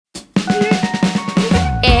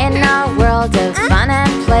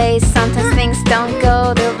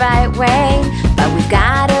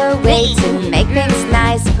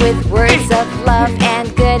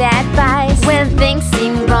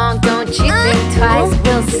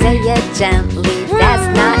but gently, that's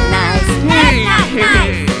not nice. That's not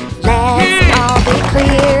nice. Let's all be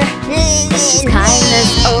clear, choose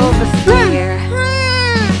kindness over fear.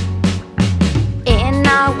 In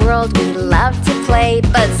our world we love to play,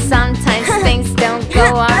 but sometimes things don't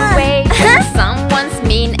go our way. When someone's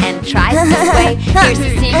mean and tries to sway, here's a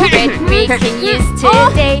secret we can use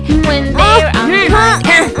today. When they're unkind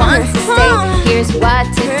and want to stay, here's what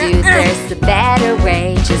to do, there's a better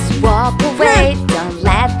way. Just walk away, don't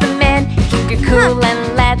let them in. Keep your cool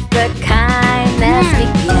and let the kindness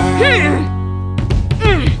begin.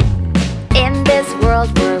 In this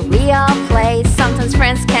world where we all play, sometimes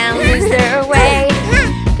friends can lose their way.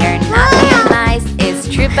 They're not being nice, it's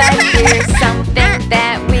true, but here's something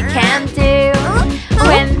that we can do.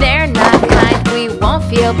 When they're not kind, we won't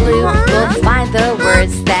feel blue. We'll find the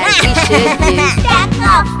words that we should use. Back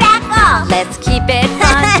off, back off. Let's keep it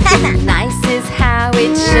fun. Being nice is how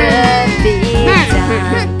it should be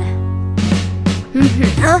done.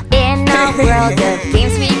 In a world of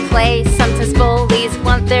games we play, sometimes bullies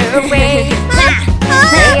want their way.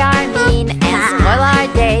 They are mean and spoil our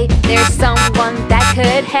day. There's someone that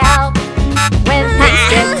could help. When things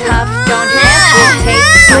get tough, don't hesitate.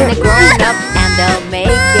 Find a grown-up and they'll make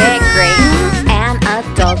it great. An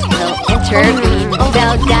adult will intervene.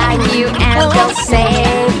 They'll guide you and they'll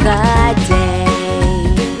save the day.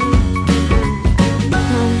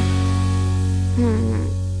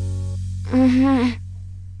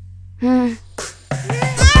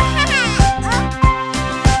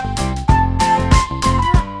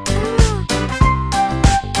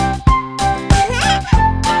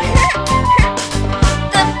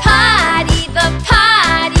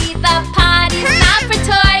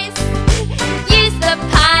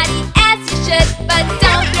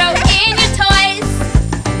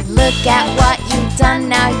 Look at what you've done,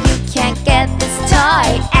 now you can't get this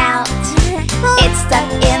toy out. It's stuck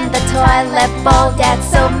in the toilet bowl, Dad's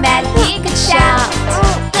so mad he could shout.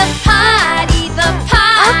 The potty's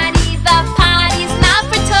not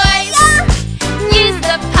for toys. Use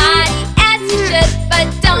the potty as you should, but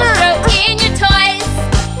don't throw in your toys.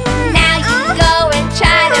 Now you go and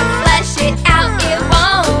try to flush it out, it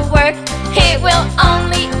won't work. It will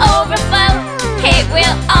only overflow. It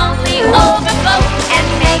will only overflow and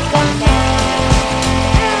make a mess.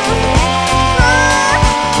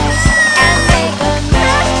 And make a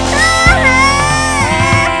mess.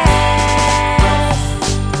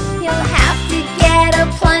 You'll have to get a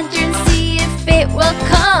plunger and see if it will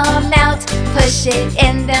come out. Push it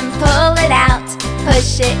in, then pull it out.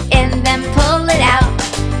 Push it in, then pull it out.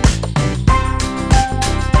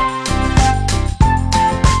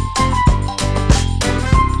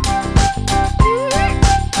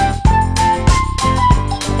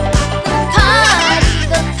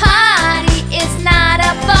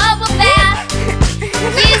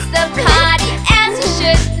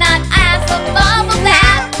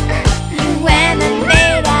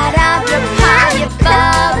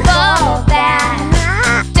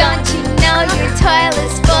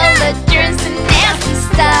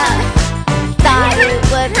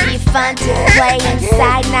 Fun to play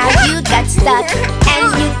inside, now you got stuck and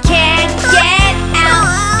you can't get out,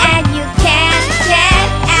 and you can't get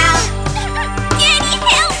out. Daddy,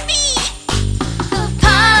 help me! The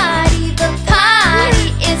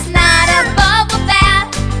potty is not a bubble bath.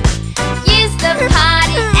 Use the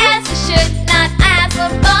potty as you should, not as a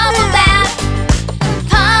bubble bath.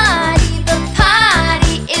 The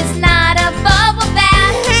potty is not a bubble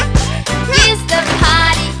bath. Use the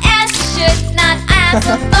potty as you should, not as a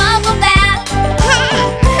bubble bath.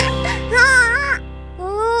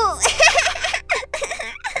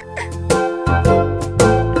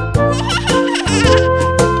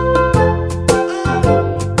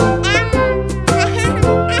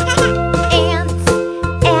 Ants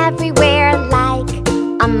everywhere like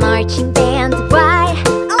a marching band. Why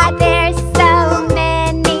are there so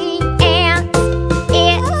many ants?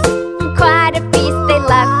 It's quite a feast, they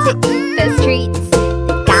love to eat those treats.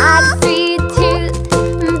 They got a sweet tooth,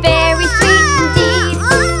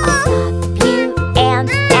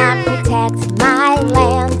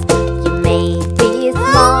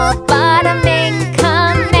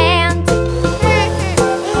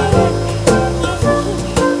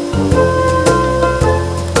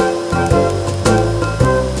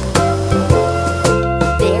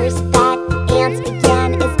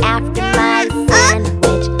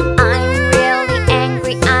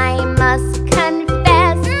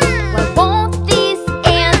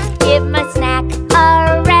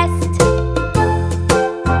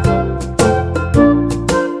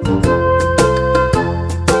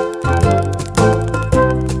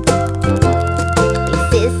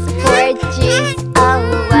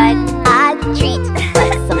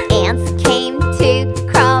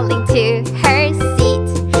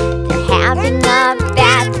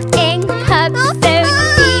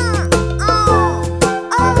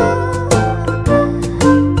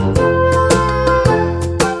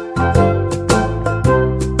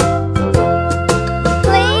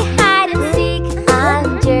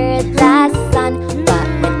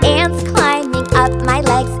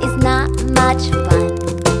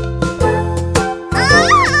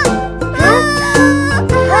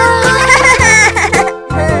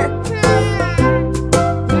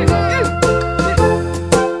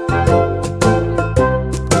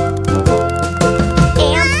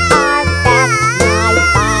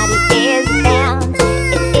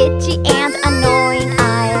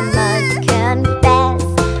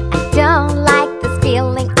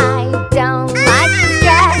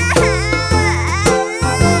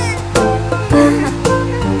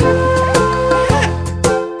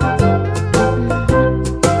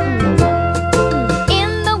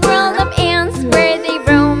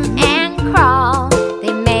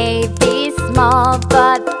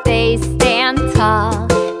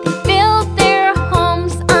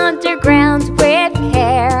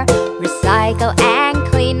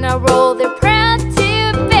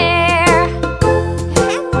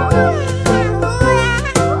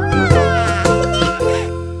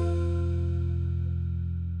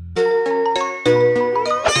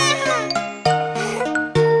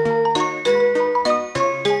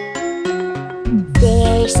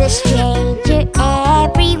 stranger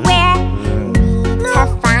everywhere. Need to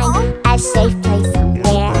find a safe place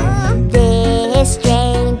somewhere. This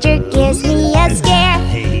stranger gives me a scare.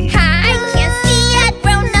 I can't see a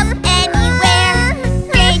grown-up anywhere.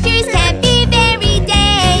 Strangers can be very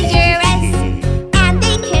dangerous, and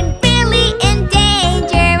they can really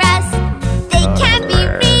endanger us. They can be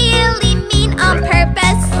really mean on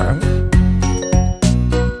purpose.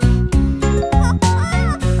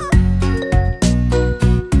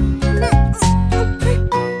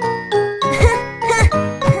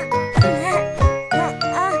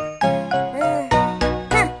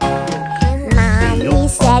 Mommy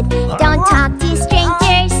said, don't